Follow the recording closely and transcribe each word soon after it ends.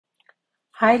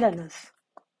Hi learners,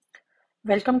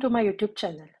 welcome to my YouTube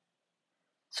channel.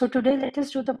 So today let us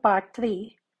do the part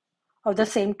 3 of the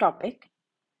same topic.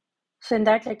 So in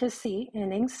that let us see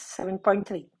innings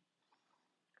 7.3.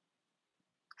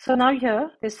 So now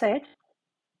here they said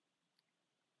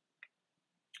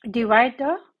divide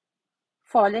the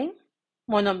following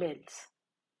monomials.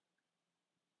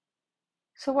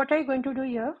 So what are you going to do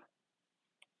here?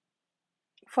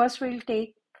 First we'll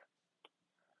take,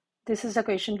 this is the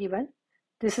question given,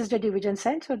 this is the division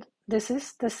sign, so this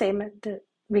is the same,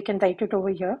 we can write it over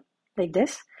here like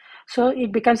this. So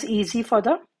it becomes easy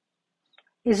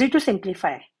to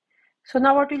simplify. So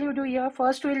now what will you do here?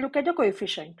 First we'll look at the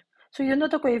coefficient. So you know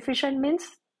the coefficient means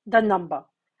the number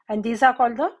and these are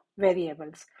called the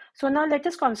variables. So now let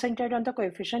us concentrate on the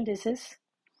coefficient. This is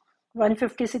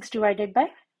 156 divided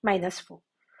by minus 4.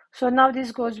 So now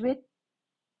this goes with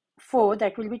 4,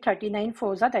 that will be 39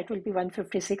 fours are, that will be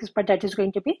 156, but that is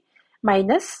going to be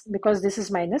minus because this is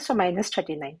minus, so minus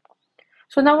 39.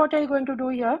 So now what are you going to do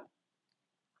here?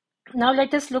 Now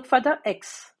let us look for the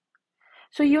x.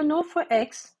 So you know for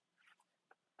x,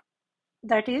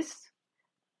 that is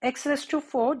x raised to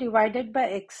 4 divided by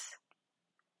x.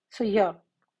 So here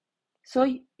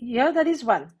there is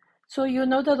 1. So you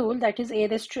know the rule, that is a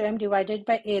raised to m divided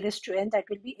by a raised to n, that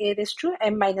will be a raised to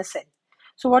m minus n.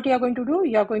 So what you are going to do,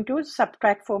 you are going to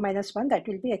subtract 4 minus 1, that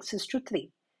will be x raised to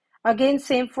 3. Again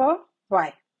same for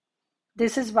y.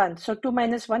 This is 1, so 2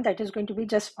 minus 1, that is going to be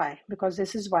just y because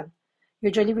this is 1.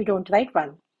 Usually we don't write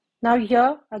 1. Now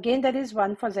here again there is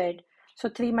 1 for z. So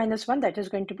 3 minus 1, that is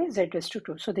going to be z raised to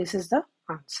 2. So this is the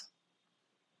answer.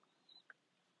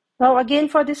 Now again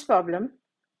for this problem,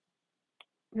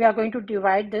 we are going to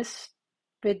divide this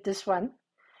with this one.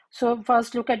 So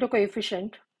first look at the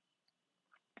coefficient.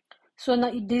 So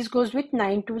now this goes with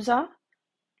 9 twos are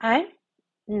and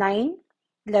 9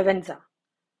 11s are.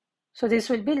 So this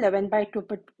will be 11 by 2,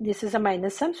 but this is a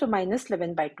minus sum, so minus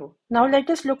 11 by 2. Now let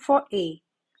us look for a.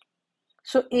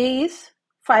 So a is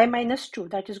 5 minus 2,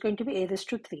 that is going to be a raised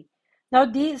to 3. Now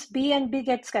these b and b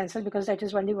gets cancelled because that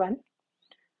is only 1.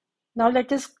 Now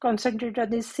let us concentrate on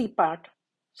this c part.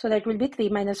 So that will be 3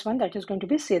 minus 1, that is going to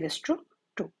be c raised to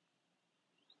 2.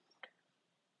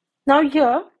 Now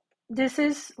here, this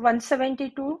is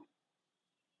 172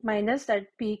 minus that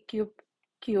p cube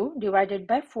q divided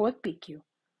by 4pq.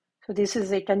 So this is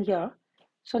written here.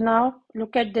 So now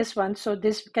look at this one. So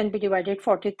this can be divided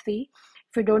 43.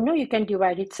 If you don't know, you can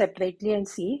divide it separately and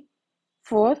see.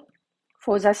 4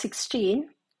 4s are 16.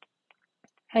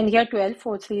 And here 12,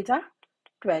 4 3s are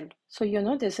 12. So you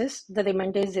know this is, the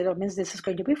remainder is 0, means this is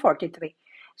going to be 43.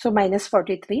 So minus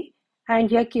 43.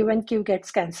 And here q and q gets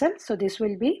cancelled. So this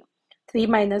will be 3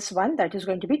 minus 1, that is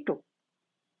going to be 2.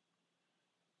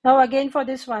 Now again for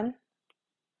this one,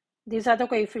 these are the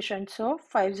coefficients. So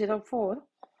 504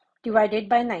 divided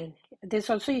by 9. This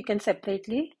also you can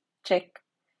separately check.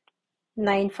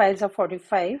 9 5s are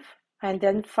 45 and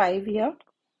then 5 here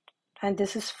and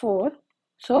this is 4.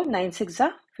 So 9 6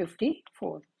 are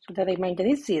 54. So the remainder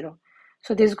is 0.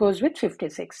 So this goes with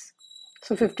 56.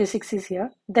 So 56 is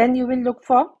here. Then you will look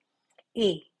for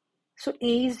a. So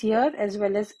a is here as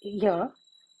well as here.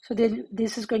 So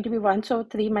this is going to be 1. So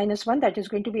 3 minus 1, that is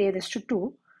going to be a raised to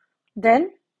 2.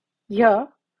 Then here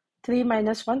 3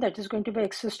 minus 1, that is going to be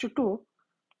x raised to 2.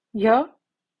 Here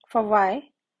for y,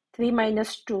 3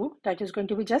 minus 2, that is going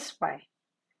to be just y.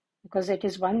 Because it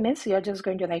is 1 means you are just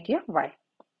going to write here y.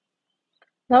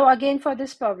 Now again for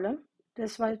this problem,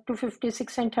 this was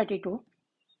 256 and 32.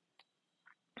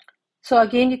 So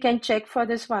again you can check for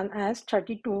this one as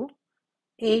 32.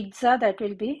 8s are, that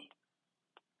will be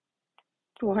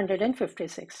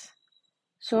 256.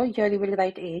 So here you will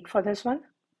write 8 for this one.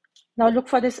 Now look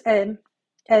for this L,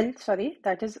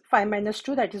 that is 5 minus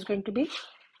 2, that is going to be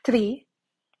 3.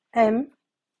 M,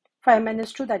 5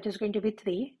 minus 2, that is going to be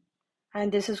 3.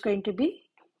 And this is going to be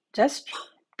just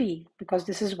P because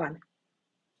this is 1.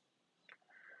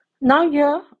 Now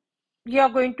here you are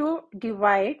going to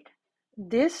divide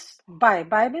this by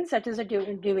means that is a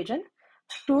division,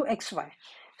 2xy.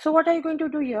 So what are you going to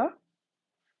do here?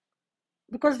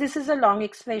 Because this is a long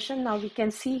expression, now we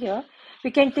can see here,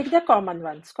 we can take the common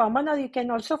ones. Common, or you can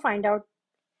also find out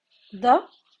the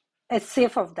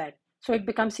SCF of that. So it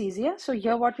becomes easier. So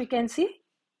here what we can see,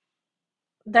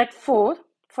 that 4,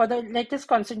 for the, let us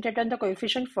concentrate on the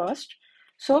coefficient first.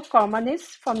 So common is,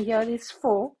 from here is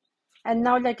 4. And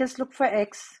now let us look for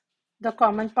x. The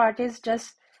common part is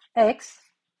just x.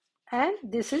 And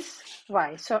this is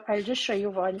y. So I'll just show you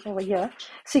one over here.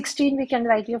 16 we can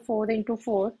write here 4 into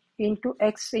 4 into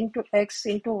x into x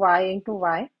into y into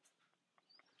y.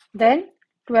 Then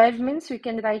 12 means we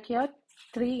can write here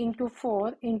 3 into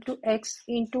 4 into x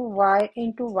into y,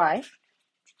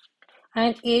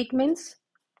 and 8 means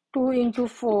 2 into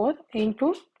 4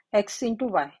 into x into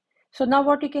y. So now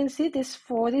what you can see, this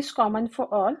 4 is common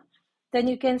for all. Then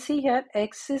you can see here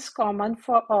x is common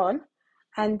for all,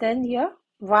 and then here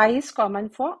y is common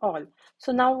for all.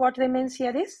 So now what remains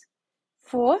here is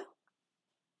 4,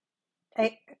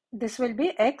 this will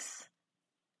be x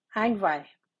and y.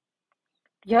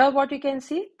 Here what you can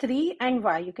see, 3 and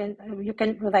y. You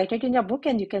can write it in your book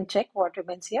and you can check what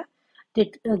remains here.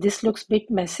 This looks bit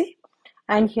messy,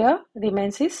 and here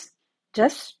remains is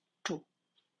just 2.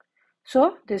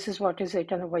 So this is what is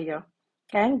written over here,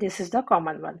 and this is the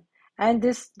common one, and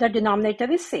the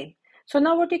denominator is same. So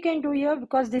now what you can do here,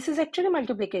 because this is actually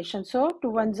multiplication, so 2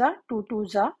 ones are 2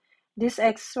 twos are, this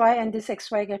xy and this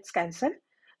xy gets cancelled.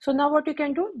 So now what you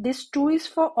can do, this 2 is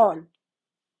for all.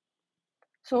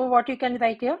 So what you can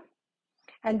write here,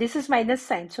 and this is minus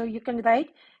sign, so you can write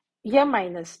here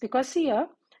minus, because here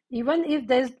even if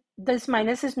this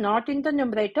minus is not in the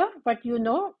numerator, but you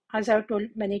know, as I've told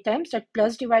many times, that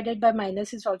plus divided by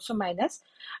minus is also minus,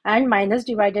 and minus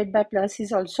divided by plus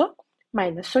is also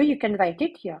minus, so you can write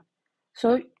it here.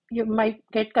 So you might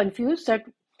get confused that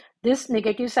this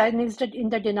negative sign is in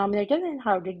the denominator and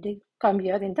how did they come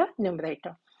here in the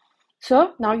numerator.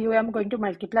 So now you am going to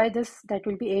multiply this, that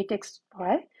will be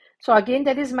 8xy. So again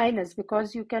there is minus,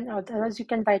 because you can, otherwise you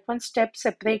can write one step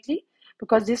separately,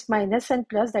 because this minus and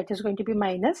plus, that is going to be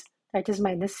minus, that is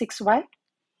minus 6y.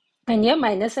 And here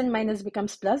minus and minus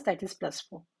becomes plus, that is plus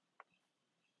 4.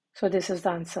 So this is the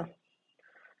answer.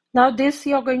 Now this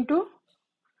you are going to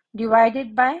divide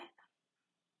it by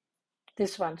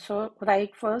this one. So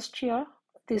write first here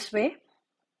this way.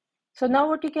 So now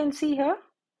what you can see here,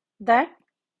 that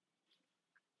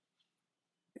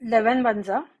 11 ones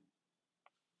are,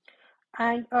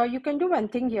 and you can do one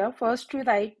thing here. First you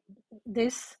write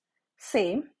this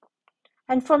same,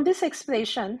 and from this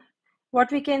expression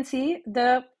what we can see,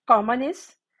 the common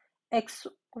is x,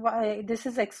 y, this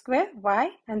is x square,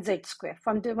 y and z square,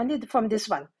 only from this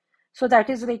one. So that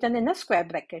is written in a square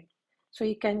bracket. So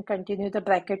you can continue the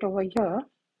bracket over here,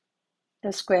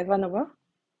 the square one over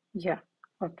here.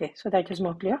 Okay, so that is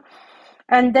more clear.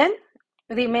 And then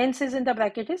remains is in the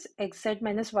bracket is xz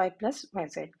minus y plus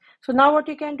yz. So now what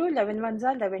you can do, 11 ones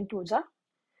are, 11 twos are.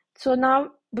 So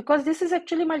now, because this is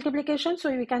actually multiplication, so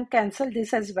we can cancel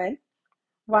this as well,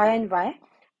 y and y.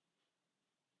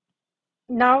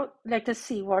 Now let us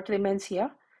see what remains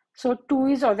here. So 2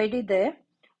 is already there,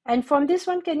 and from this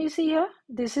one, can you see here,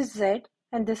 this is z,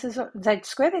 and this is z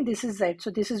square, and this is z,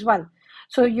 so this is 1.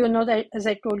 So you know that, as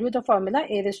I told you, the formula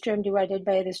a raised to m divided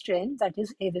by a raised to n, that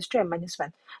is a raised to m minus 1.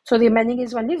 So remaining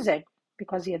is only z,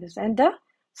 because here is, and the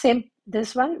same,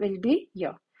 this one will be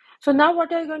here. So now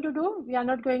what are we going to do? We are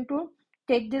not going to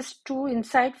take this 2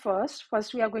 inside first.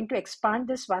 First we are going to expand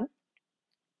this one.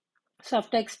 So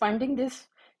after expanding this,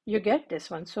 you get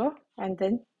this one. So, and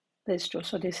then this 2.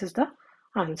 So this is the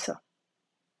answer.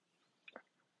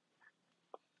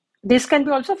 This can be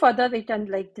also further written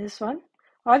like this one,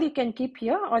 or you can keep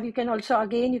here, or you can also,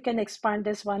 again, you can expand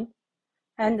this one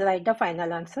and write the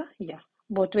final answer here.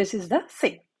 Both ways is the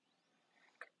same.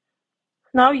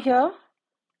 Now here,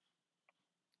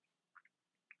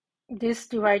 this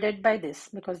divided by this,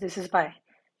 because this is by.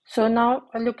 So now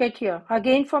look at here.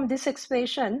 Again, from this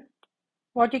expression,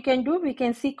 what you can do, we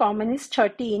can see common is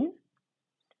 13,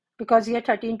 because here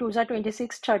 13 twos are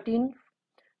 26, 13,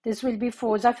 this will be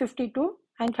 4s are 52,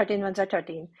 and 13 ones are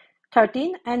 13.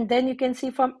 13, and then you can see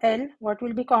from L, what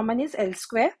will be common is L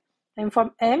square, and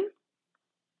from M,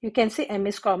 you can see M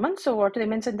is common. So what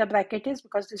remains in the bracket is,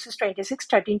 because this is 26,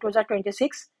 13 twos are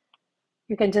 26,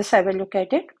 you can just have a look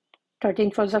at it.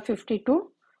 13 fours are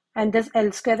 52, and this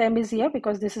L square M is here,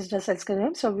 because this is just L square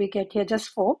M, so we get here just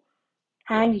 4,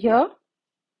 and here,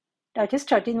 that is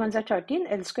 13 ones are 13,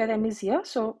 L square M is here,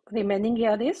 so remaining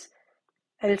here is,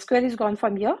 L square is gone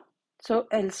from here, so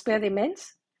L square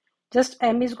remains, just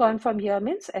M is gone from here,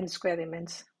 means N square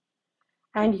remains,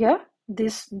 and here,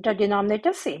 this, the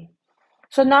denominator same.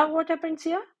 So now what happens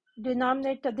here,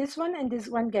 denominator, this one and this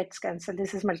one gets cancelled,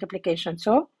 this is multiplication,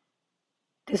 so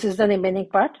this is the remaining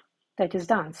part, that is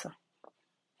the answer.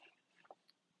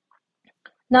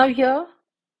 Now here,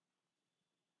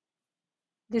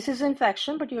 this is in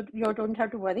fraction, but you don't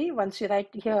have to worry. Once you write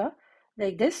here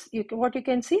like this, what you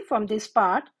can see from this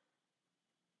part,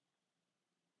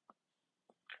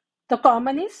 the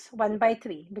common is 1 by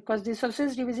 3, because this also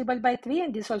is divisible by 3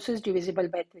 and this also is divisible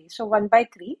by 3. So 1 by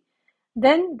 3.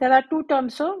 Then there are two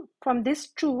terms. So from this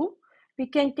 2, we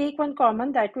can take one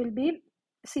common, that will be,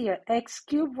 see here, x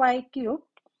cube y cube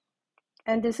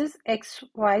and this is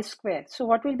xy square. So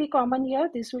what will be common here?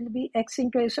 This will be x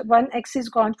into, so one x is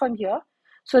gone from here.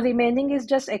 So remaining is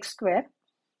just x square.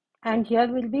 And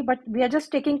here will be, but we are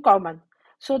just taking common.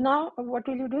 So now what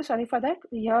will you do? Sorry for that.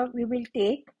 Here we will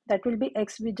take, that will be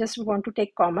x, we just want to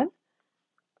take common.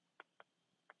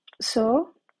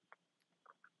 So,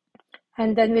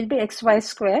 and then will be xy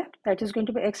square, that is going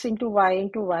to be x into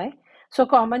y. So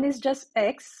common is just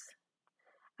x,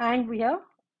 and we have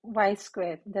y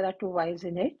square. There are two y's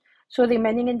in it. So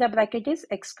remaining in the bracket is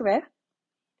x square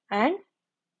and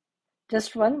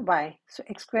just one y. So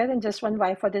x square and just one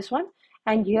y for this one.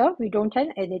 And here we don't have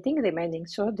anything remaining.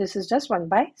 So this is just 1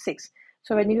 by 6.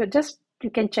 So when you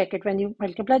can check it. When you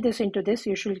multiply this into this,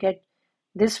 you should get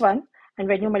this one. And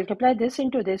when you multiply this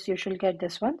into this, you should get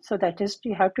this one. So that is,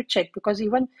 you have to check, because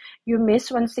even you miss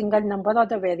one single number or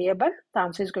the variable, the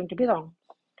answer is going to be wrong.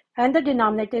 And the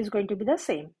denominator is going to be the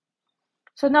same.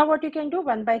 So now what you can do,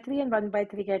 1 by 3 and 1 by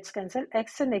 3 gets cancelled.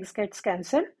 X and x gets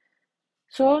cancelled.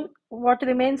 So what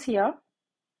remains here?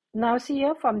 Now see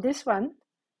here, from this one,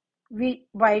 we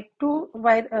y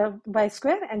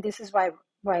square, and this is y1,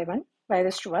 y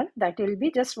raised to 1. That will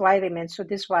be just y remains. So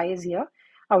this y is here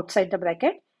outside the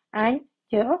bracket, and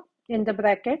here in the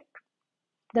bracket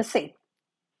the same.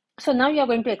 So now you are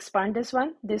going to expand this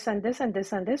one, this and this and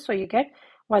this and this. So you get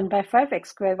 1 by 5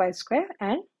 x square y square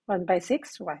and 1 by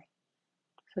 6 y.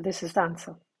 So this is the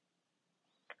answer.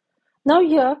 Now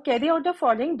here, carry out the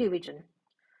following division.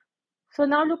 So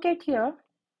now look at here.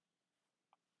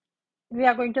 We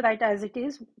are going to write as it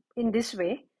is in this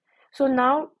way. So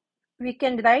now we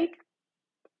can write,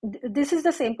 this is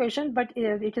the same question, but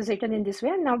it is written in this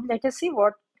way. Now let us see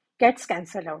what gets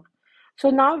cancelled out. So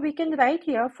now we can write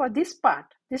here for this part,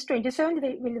 this 27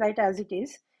 we'll write as it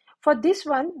is. For this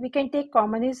one, we can take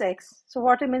common is x. So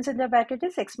what remains in the bracket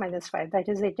is x minus 5. That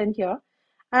is written here.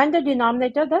 And the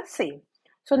denominator the same.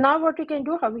 So now what we can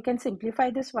do, how we can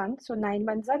simplify this one. So 9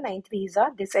 ones are, 9 threes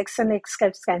are, this x and x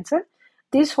gets cancelled.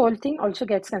 This whole thing also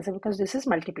gets cancelled because this is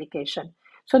multiplication.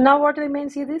 So now what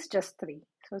remains here is just 3.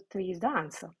 So 3 is the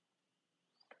answer.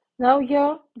 Now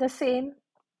here the same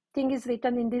thing is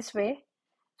written in this way.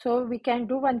 So we can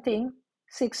do one thing.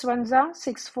 6 ones are,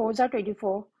 6 fours are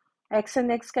 24. X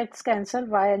and x gets cancelled,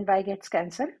 y and y gets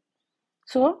cancelled.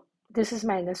 So this is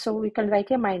minus. So we can write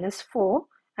here minus 4.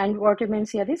 And what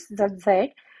remains here is the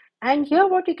z. And here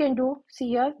what you can do, see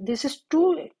here, this is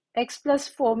 2x plus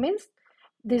 4 means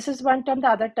this is one term, the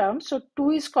other term. So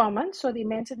 2 is common. So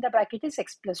remains in the bracket is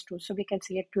x plus 2. So we can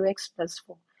see here 2x plus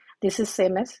 4. This is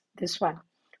same as this one.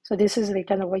 So this is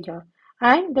written over here.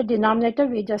 And the denominator,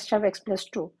 we just have x plus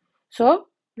 2. So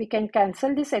we can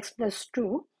cancel this x plus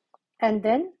 2. And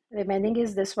then remaining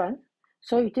is this one.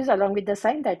 So it is along with the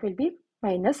sign, that will be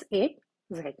minus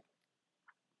 8z.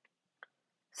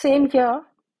 Same here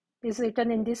is written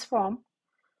in this form.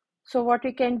 So what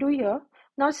we can do here,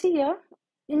 now see here,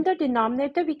 in the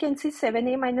denominator we can see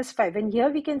 7a minus 5, and here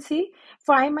we can see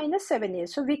 5 minus 7a.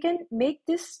 So we can make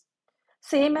this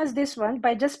same as this one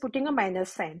by just putting a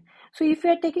minus sign. So if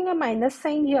we are taking a minus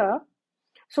sign here,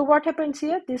 so what happens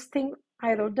here, this thing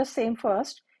I wrote the same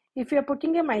first. If you are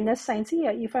putting a minus sign, see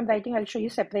here, if I'm writing, I'll show you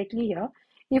separately here.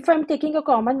 If I'm taking a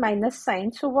common minus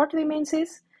sign, so what remains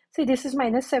is, see, this is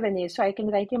minus 7a, so I can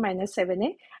write a minus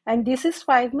 7a, and this is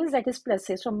 5 means that is plus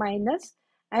a, so minus,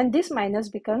 and this minus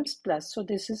becomes plus. So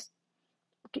this is,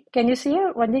 can you see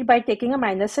here, only by taking a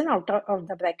minus sign out of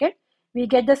the bracket, we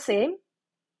get the same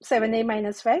 7a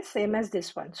minus 5, same as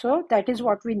this one. So that is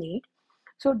what we need.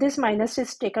 So this minus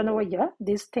is taken over here.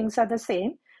 These things are the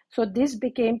same. So this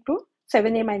became to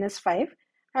 7a minus 5,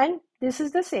 and this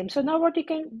is the same. So now what you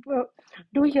can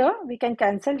do here, we can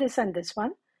cancel this and this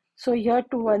one. So here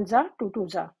 2 ones are, 2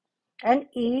 twos are. And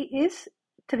a is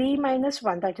 3 minus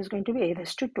 1, that is going to be a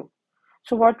raised to 2.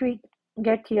 So what we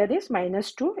get here is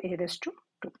minus 2 a raised to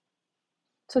 2.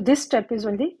 So this step is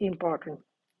only important.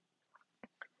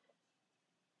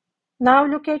 Now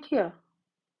look at here,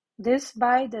 this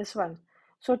by this one.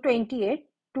 So 28,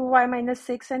 2y minus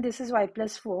 6, and this is y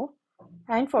plus 4,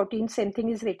 and 14, same thing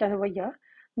is written over here.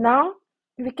 Now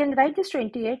we can write this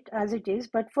 28 as it is,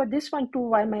 but for this one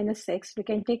 2y minus 6, we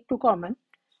can take 2 common,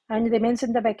 and remains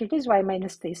in the bracket is y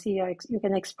minus 3. See here, you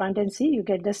can expand and see, you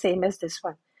get the same as this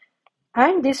one.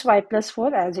 And this y plus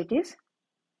 4 as it is,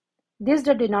 this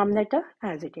the denominator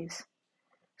as it is.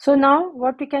 So now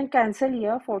what we can cancel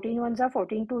here, 14 ones are,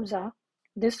 14 twos are,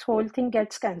 this whole thing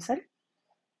gets cancelled.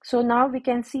 So now we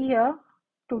can see here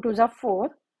 2 twos are 4,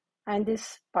 and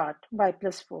this part y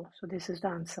plus 4. So this is the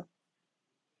answer.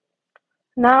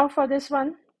 Now for this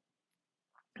one,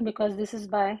 because this is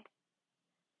by,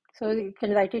 so you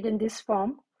can write it in this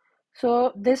form.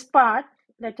 So this part,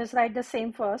 let us write the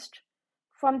same first.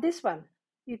 From this one,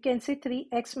 you can see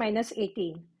 3x minus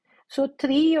 18. So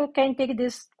 3, you can take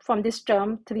this from this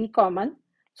term, 3 common.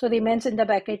 So remains in the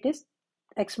bracket is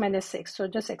x minus 6. So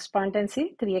just expand and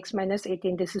see 3x minus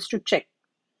 18. This is to check.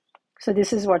 So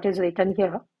this is what is written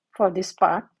here for this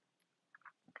part.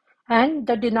 And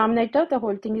the denominator, the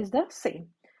whole thing is the same.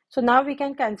 So now we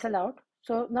can cancel out.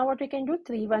 So now what we can do,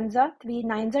 3 ones are, 3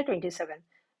 nines are 27.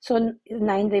 So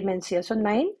 9 remains here. So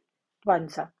 9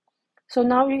 ones are. So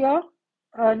now we are,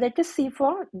 let us see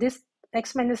for this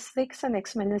x minus 6 and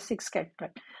x minus 6 get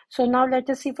cut. So now let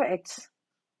us see for x.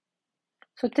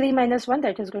 So 3 minus 1,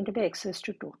 that is going to be x raised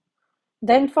to 2.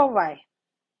 Then for y,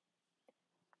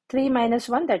 3 minus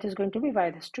 1, that is going to be y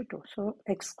raised to 2. So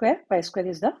x square, y square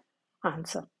is the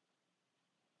answer.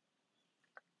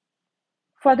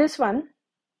 For this one,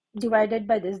 divided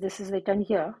by this is written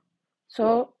here.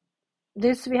 So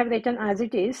this we have written as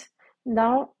it is.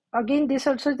 Now again this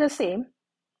also is the same.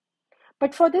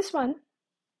 But for this one,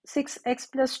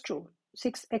 6x plus 2,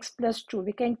 6x plus 2,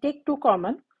 we can take 2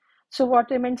 common. So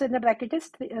what remains in the bracket is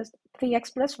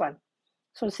 3x plus 1.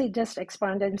 So see, just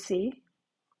expand and see.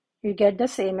 You get the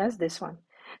same as this one.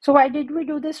 So why did we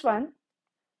do this one?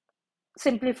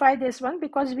 Simplify this one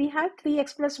because we have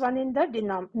 3x plus 1 in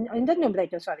the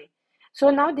numerator, sorry. So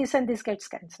now this and this gets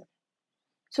cancelled.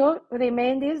 So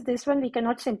remain is this one we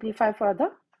cannot simplify further.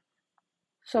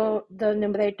 So the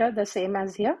numerator the same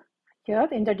as here. Here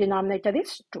in the denominator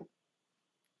is 2.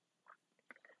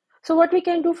 So what we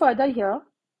can do further here,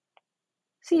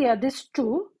 see here this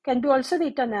 2 can be also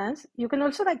written as, you can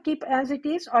also keep as it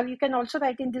is, or you can also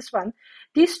write in this one.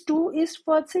 This 2 is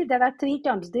for, see there are 3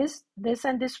 terms, this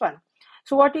and this one.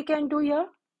 So what we can do here,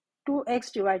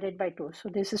 2x divided by 2. So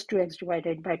this is 2x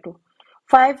divided by 2.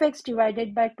 5x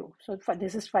divided by 2. So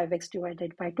this is 5x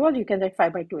divided by 2, or you can write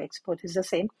 5 by 2x, both is the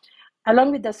same,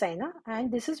 along with the sign,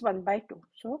 and this is 1 by 2.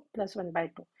 So plus 1 by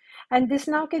 2. And this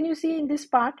now, can you see in this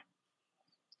part,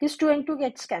 this 2 and 2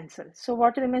 gets cancelled. So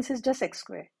what remains is just x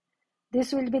square.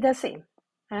 This will be the same,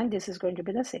 and this is going to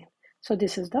be the same. So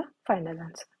this is the final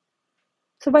answer.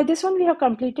 So by this one, we have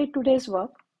completed today's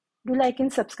work. Do like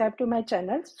and subscribe to my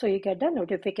channel so you get the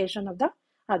notification of the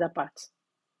other parts.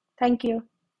 Thank you.